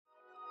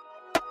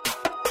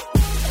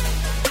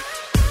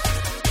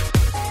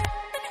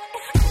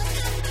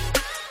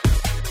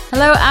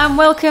Hello and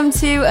welcome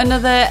to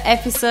another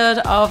episode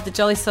of the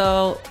Jolly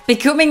Soul,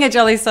 Becoming a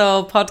Jolly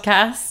Soul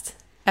podcast,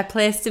 a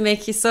place to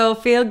make your soul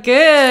feel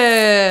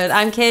good.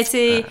 I'm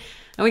Katie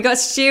and we got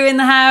Stu in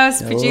the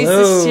house,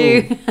 producer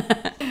Stu.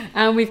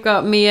 And we've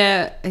got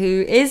Mia,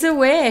 who is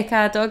awake,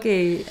 our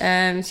doggy.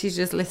 She's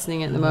just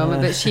listening at the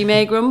moment, but she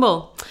may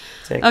grumble.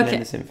 Taking in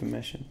this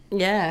information.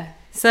 Yeah.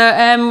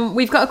 So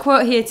we've got a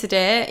quote here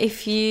today.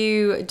 If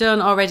you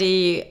don't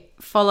already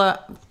follow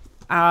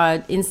our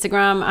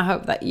Instagram, I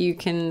hope that you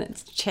can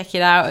check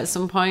it out at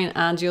some point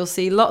and you'll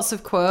see lots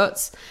of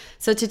quotes.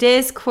 So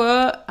today's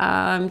quote,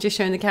 just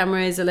showing the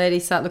camera, is a lady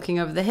sat looking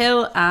over the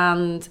hill,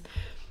 and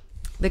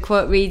the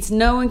quote reads,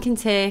 no one can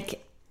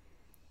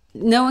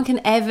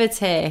ever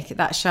take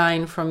that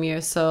shine from your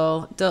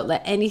soul. Don't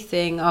let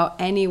anything or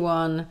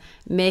anyone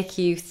make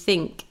you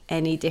think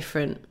any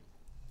different.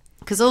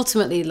 Because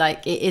ultimately,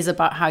 like, it is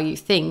about how you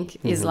think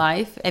is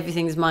life.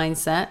 Everything's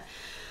mindset.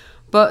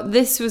 But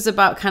this was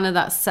about kind of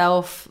that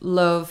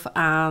self-love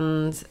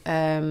and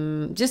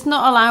just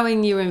not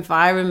allowing your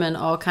environment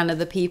or kind of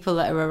the people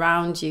that are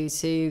around you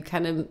to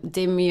kind of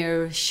dim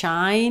your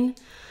shine.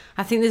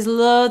 I think there's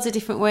loads of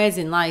different ways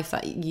in life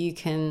that you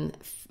can,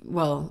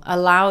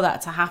 allow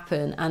that to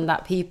happen, and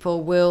that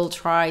people will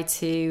try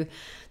to,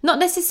 not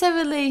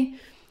necessarily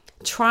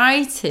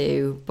try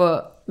to,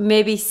 but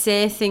maybe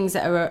say things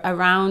that are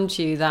around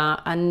you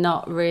that are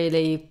not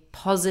really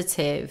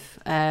positive.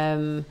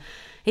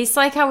 It's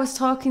like I was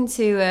talking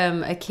to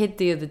a kid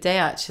the other day,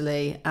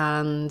 actually,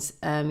 and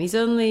he's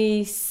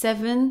only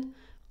 7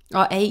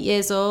 or 8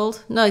 years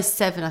old. No, he's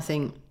 7, I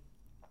think.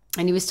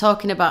 And he was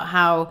talking about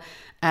how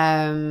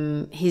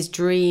his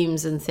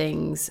dreams and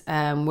things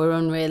were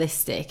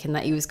unrealistic, and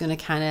that he was going to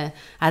kind of,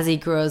 as he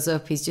grows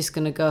up, he's just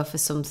going to go for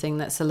something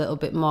that's a little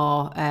bit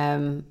more,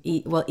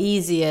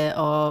 easier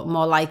or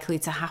more likely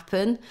to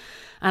happen.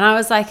 And I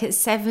was like, at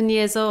 7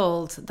 years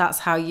old, that's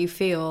how you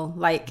feel,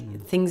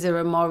 like things are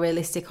a more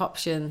realistic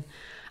option.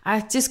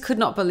 I just could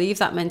not believe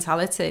that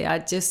mentality. I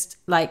just,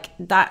 like,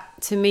 that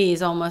to me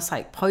is almost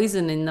like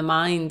poison in the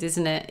mind,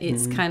 isn't it?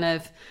 It's kind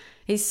of,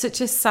 it's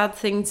such a sad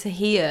thing to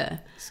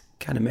hear. It's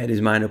kind of made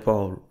his mind up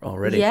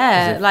already.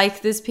 Yeah,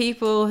 like there's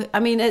people, I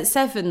mean, at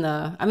 7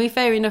 though, I mean,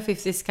 fair enough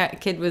if this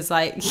kid was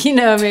like, you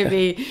know,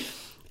 maybe...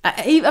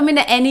 I mean,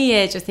 at any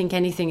age, I think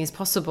anything is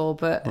possible.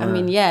 But, I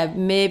mean,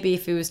 maybe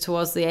if it was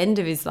towards the end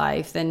of his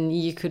life, then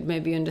you could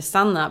maybe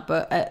understand that.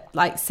 But at,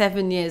 like,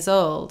 7 years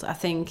old, I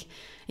think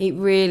it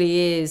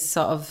really is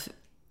sort of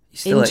you're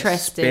still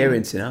interesting.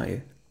 Experiencing, aren't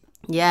you?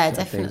 Yeah,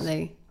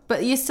 definitely.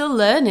 But you're still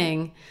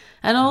learning.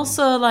 And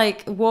also,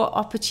 like, what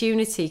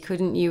opportunity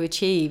couldn't you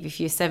achieve if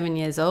you're 7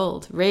 years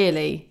old,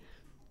 really?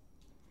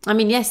 I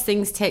mean, yes,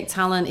 things take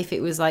talent if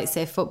it was like,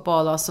 say,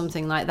 football or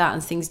something like that,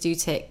 and things do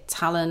take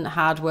talent,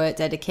 hard work,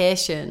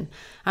 dedication.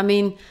 I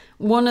mean,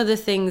 one of the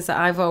things that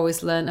I've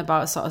always learned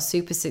about sort of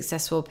super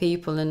successful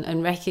people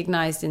and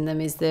recognised in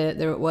them is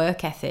their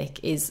work ethic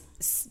is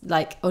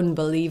like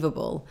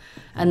unbelievable.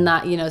 And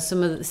that, you know,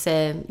 some of the,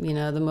 say, you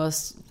know, the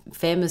most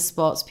famous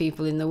sports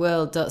people in the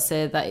world don't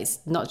say that it's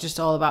not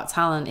just all about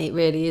talent. It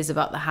really is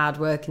about the hard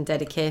work and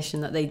dedication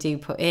that they do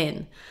put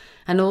in.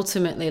 And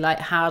ultimately, like,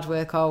 hard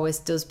work always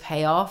does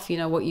pay off. You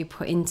know, what you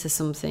put into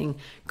something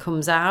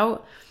comes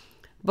out.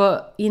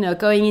 But, you know,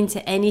 going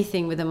into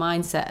anything with a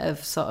mindset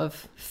of sort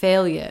of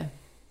failure,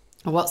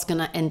 what's going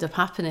to end up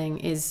happening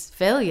is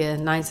failure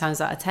 9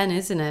 times out of 10,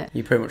 isn't it?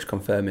 You're pretty much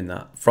confirming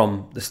that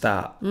from the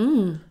start.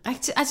 I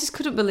just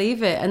couldn't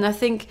believe it. And I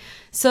think,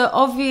 so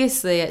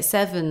obviously at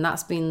 7,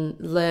 that's been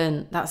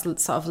learned, that's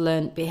sort of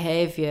learned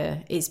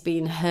behaviour. It's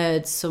been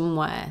heard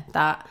somewhere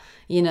that,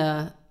 you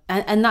know...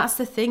 And that's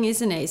the thing,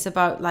 isn't it? It's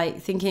about, like,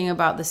 thinking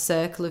about the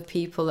circle of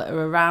people that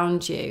are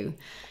around you.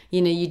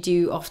 You know, you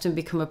do often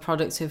become a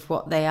product of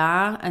what they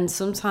are. And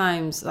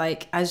sometimes,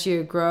 like, as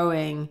you're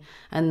growing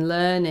and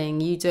learning,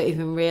 you don't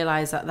even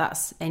realise that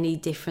that's any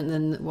different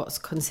than what's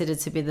considered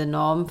to be the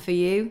norm for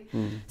you.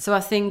 So I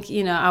think,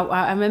 you know,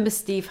 I remember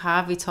Steve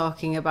Harvey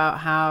talking about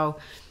how...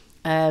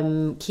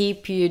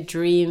 keep your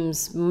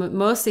dreams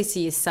mostly to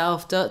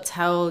yourself. Don't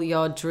tell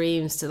your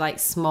dreams to, like,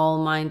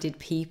 small-minded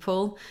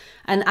people.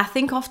 And I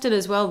think often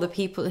as well, the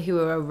people who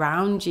are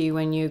around you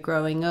when you're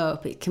growing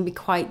up, it can be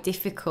quite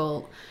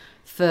difficult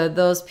for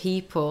those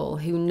people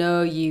who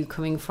know you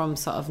coming from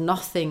sort of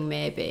nothing,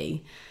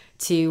 maybe,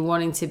 to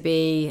wanting to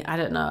be, I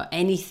don't know,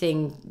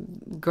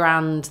 anything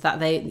grand that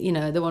they, you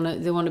know, they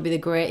want to be the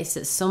greatest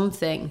at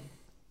something.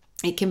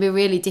 It can be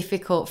really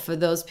difficult for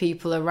those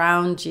people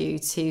around you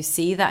to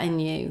see that in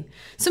you.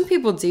 Some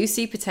people do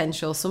see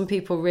potential. Some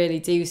people really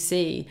do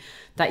see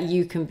that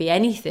you can be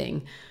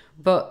anything.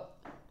 But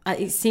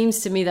it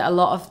seems to me that a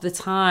lot of the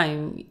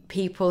time,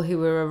 people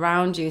who are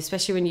around you,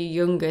 especially when you're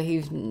younger,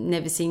 who've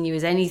never seen you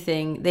as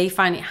anything, they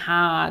find it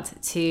hard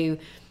to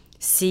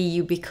see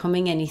you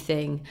becoming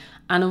anything.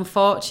 And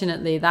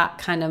unfortunately, that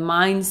kind of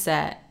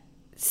mindset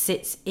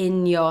sits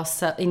in your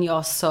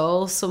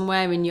soul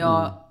somewhere, in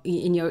your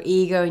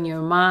ego, in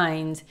your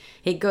mind.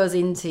 It goes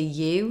into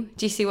you.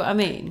 Do you see what I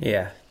mean?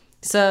 Yeah.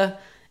 So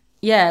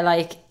yeah,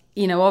 like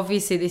you know,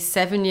 obviously this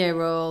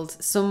 7-year-old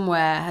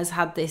somewhere has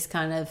had this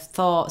kind of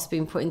thoughts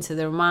being put into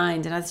their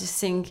mind. And I just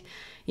think,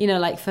 you know,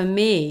 like for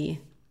me,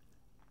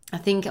 I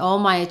think all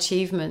my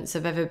achievements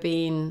have ever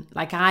been,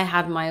 like I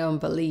had my own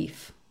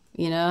belief,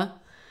 you know?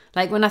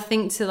 Like when I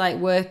think to like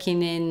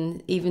working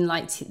in even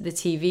like the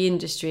TV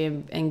industry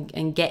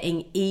and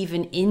getting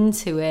even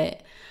into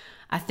it,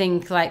 I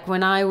think like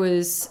when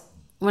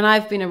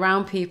I've been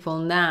around people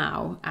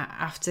now,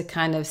 after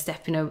kind of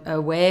stepping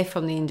away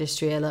from the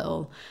industry a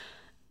little,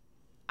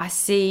 I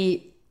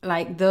see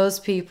like those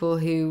people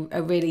who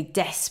are really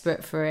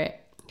desperate for it,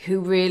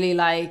 who really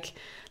like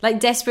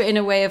desperate in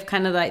a way of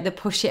kind of like they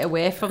push it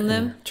away from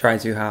them. Try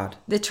too hard.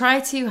 They try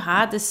too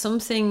hard. There's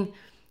something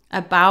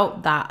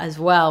about that as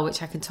well,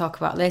 which I can talk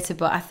about later.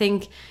 But I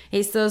think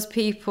it's those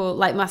people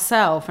like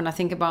myself, and I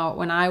think about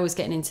when I was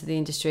getting into the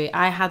industry,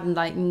 I had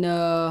like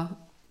no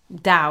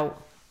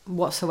doubt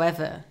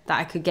whatsoever that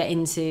I could get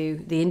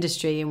into the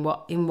industry in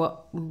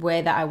what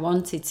way that I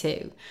wanted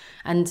to,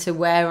 and to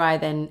where I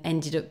then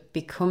ended up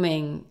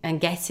becoming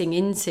and getting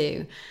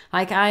into.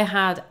 Like I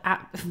had,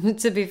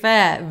 to be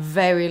fair,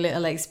 very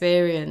little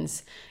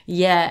experience,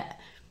 yet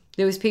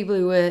there was people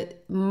who were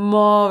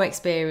more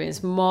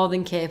experienced, more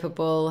than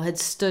capable, had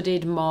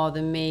studied more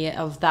than me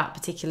of that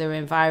particular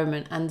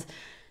environment, and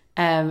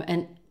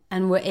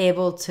were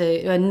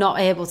not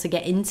able to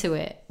get into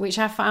it, which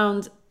I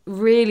found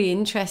really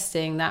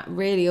interesting. That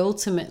really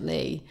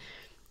ultimately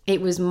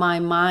it was my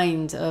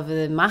mind over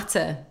the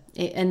matter.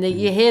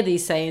 You hear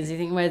these sayings, you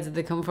think, where did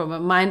they come from?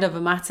 But mind over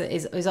matter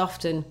is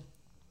often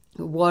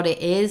what it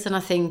is. And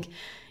I think,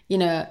 you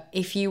know,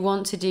 if you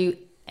want to do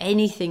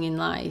anything in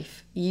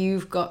life,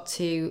 you've got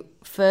to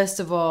first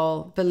of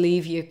all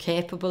believe you're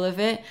capable of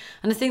it.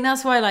 And I think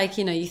that's why, like,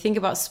 you know, you think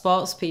about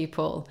sports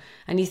people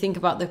and you think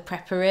about the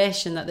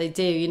preparation that they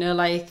do, you know,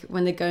 like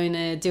when they're going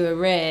to do a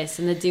race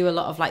and they do a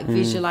lot of like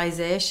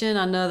visualization.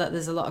 I know that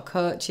there's a lot of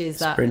coaches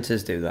that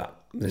sprinters do that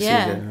this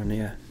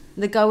season.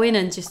 They go in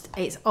and just,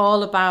 it's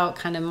all about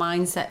kind of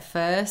mindset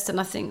first. And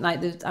I think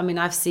like,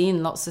 I've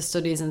seen lots of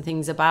studies and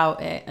things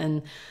about it,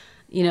 and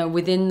you know,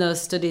 within those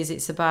studies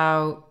it's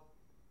about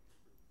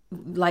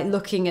like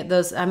looking at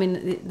those. I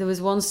mean, there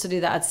was one study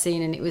that I'd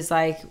seen, and it was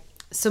like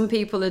some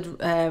people had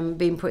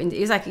been put in, it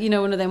was like, you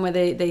know, one of them where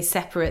they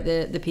separate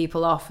the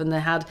people off, and they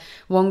had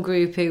one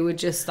group who were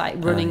just like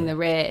running the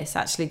race,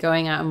 actually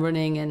going out and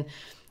running and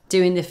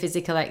doing the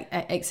physical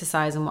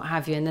exercise and what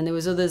have you, and then there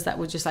was others that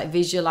were just like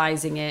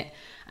visualizing it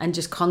and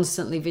just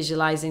constantly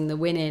visualizing the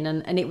winning,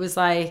 and it was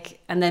like,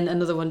 and then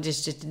another one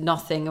just did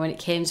nothing. And when it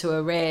came to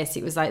a race,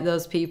 it was like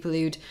those people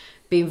who'd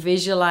been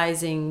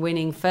visualizing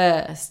winning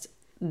first,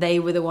 they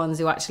were the ones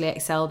who actually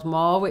excelled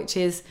more, which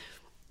is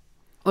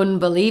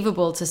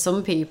unbelievable to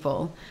some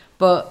people.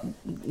 But,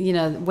 you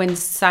know, when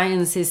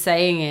science is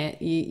saying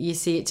it, you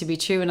see it to be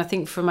true. And I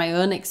think from my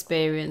own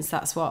experience,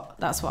 that's what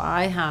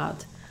I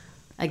had.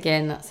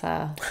 Again, that's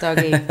our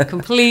doggy,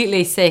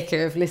 completely sick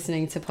of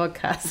listening to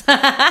podcasts.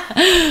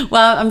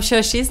 Well, I'm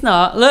sure she's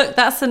not. Look,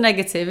 that's a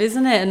negative,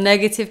 isn't it? A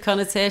negative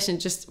connotation,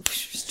 just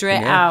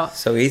straight out.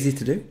 So easy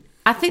to do.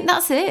 I think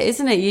that's it,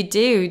 isn't it? You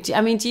do.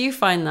 I mean, do you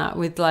find that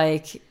with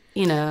like,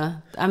 you know,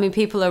 I mean,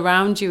 people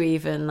around you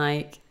even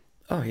like...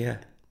 Oh, yeah.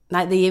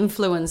 Like the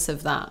influence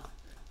of that.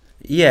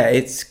 Yeah,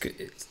 it's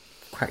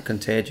quite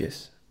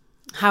contagious.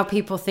 How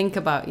people think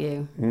about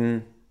you.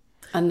 Mm.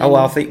 And then,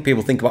 I think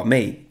people think about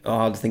me, or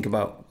how to think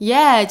about...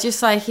 Yeah,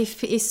 just like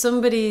if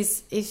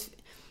somebody's...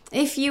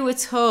 If you were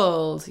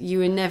told you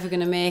were never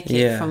going to make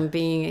it from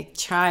being a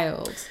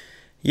child...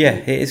 Yeah,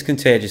 it is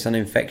contagious and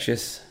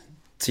infectious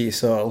to your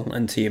soul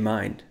and to your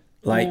mind.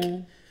 Like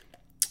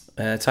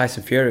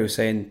Tyson Fury was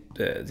saying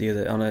the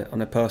other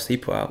on a post he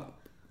put out,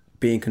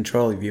 be in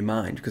control of your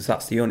mind, because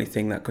that's the only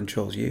thing that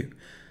controls you.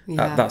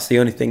 Yeah. That's the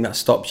only thing that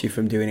stops you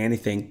from doing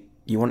anything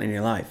you want in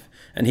your life.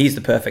 And he's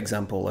the perfect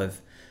example of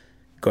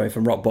going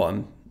from rock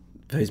bottom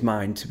for his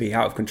mind to be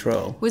out of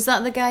control. Was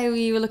that the guy who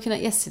you were looking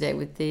at yesterday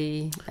with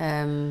the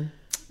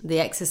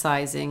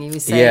exercising? He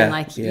was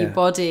saying your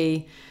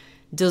body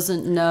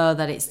doesn't know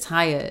that it's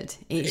tired.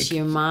 It's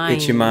your mind.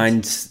 It's your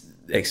mind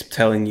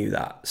telling you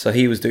that. So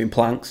he was doing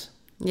planks.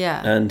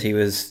 Yeah. And he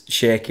was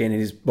shaking, and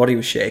his body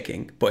was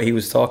shaking, but he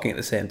was talking at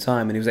the same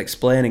time, and he was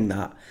explaining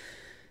that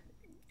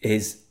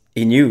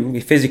he knew,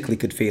 he physically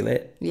could feel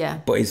it. Yeah.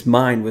 But his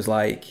mind was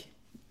like,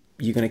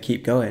 you're going to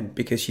keep going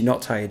because you're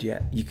not tired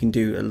yet. You can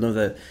do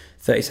another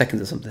 30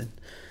 seconds or something.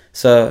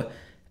 So,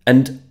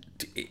 and,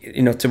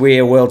 you know, to be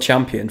a world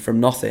champion from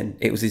nothing,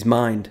 it was his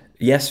mind.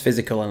 Yes,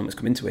 physical elements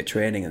come into it,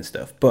 training and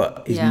stuff,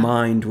 but his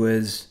mind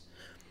was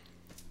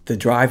the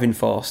driving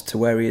force to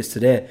where he is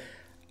today.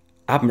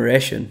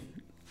 Admiration.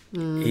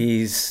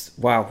 He's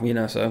wow, you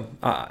know, so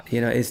you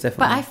know, it's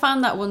definitely. But I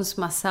found that once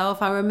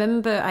myself. I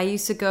remember I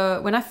used to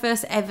go when I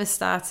first ever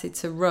started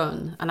to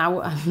run, and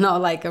I'm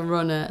not like a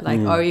runner, like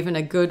or even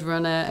a good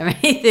runner or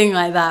anything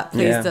like that.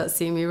 Please don't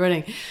see me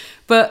running.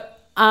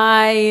 But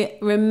I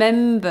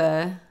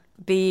remember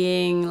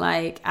being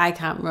like, I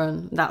can't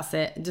run. That's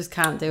it. Just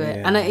can't do it.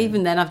 Yeah. And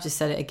even then, I've just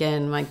said it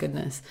again. My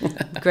goodness,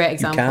 great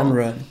example. You can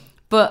run.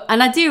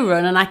 and I do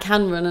run, and I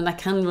can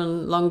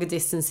run longer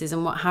distances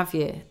and what have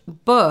you.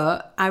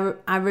 But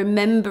I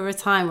remember a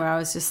time where I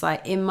was just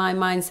like, in my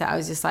mindset, I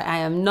was just like, I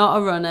am not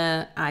a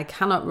runner. I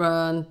cannot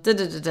run.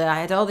 I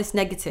had all this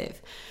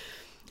negative.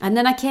 And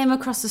then I came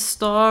across a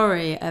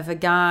story of a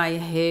guy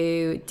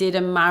who did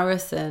a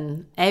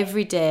marathon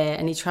every day,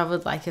 and he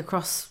traveled like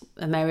across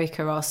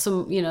America or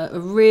some, you know, a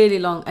really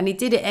long, and he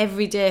did it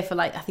every day for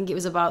like, I think it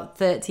was about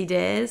 30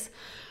 days.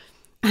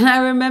 And I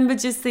remember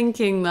just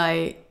thinking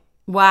like,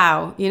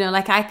 wow, you know,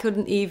 like I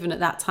couldn't even at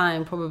that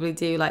time probably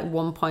do like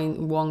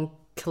 1.1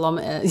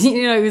 kilometers.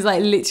 You know, it was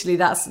like literally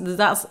that's,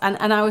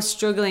 and I was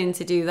struggling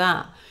to do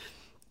that.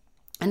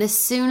 And as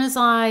soon as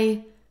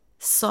I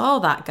saw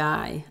that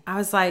guy, I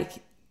was like,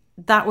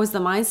 that was the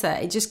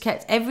mindset. It just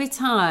kept, every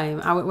time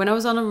when I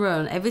was on a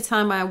run, every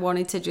time I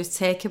wanted to just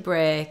take a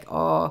break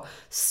or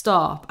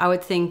stop, I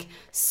would think,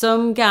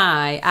 some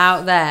guy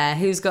out there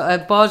who's got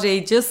a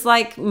body just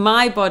like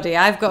my body,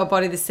 I've got a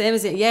body the same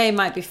as it. Yeah, he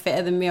might be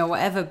fitter than me or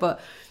whatever,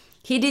 but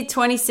he did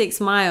 26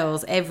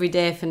 miles every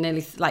day for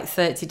nearly like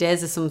 30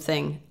 days or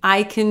something.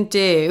 I can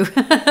do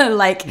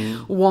like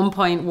 1.1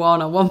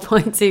 or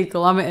 1.2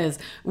 kilometers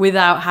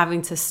without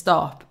having to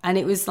stop. And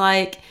it was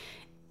like,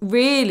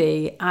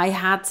 really, I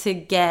had to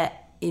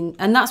get in,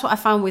 and that's what I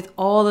found with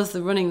all of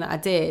the running that I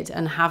did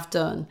and have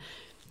done,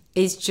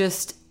 is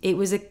just, it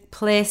was a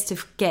place to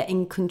get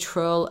in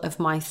control of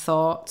my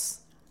thoughts.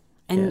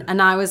 And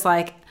I was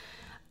like,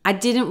 I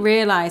didn't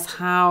realize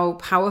how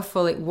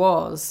powerful it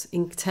was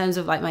in terms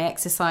of like my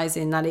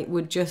exercising, that it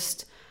would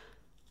just,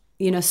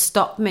 you know,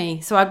 stop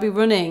me. So I'd be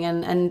running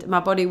and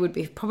my body would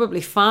be probably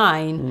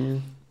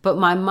fine. But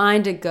my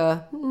mind would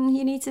go,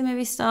 you need to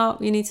maybe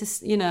stop. You need to,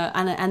 you know,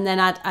 and then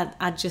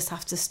I'd just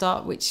have to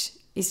stop, which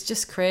is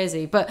just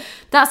crazy. But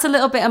that's a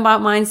little bit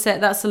about mindset.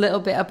 That's a little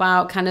bit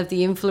about kind of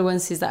the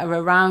influences that are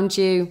around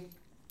you.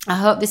 I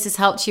hope this has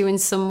helped you in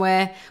some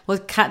way. We'll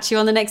catch you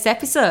on the next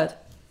episode.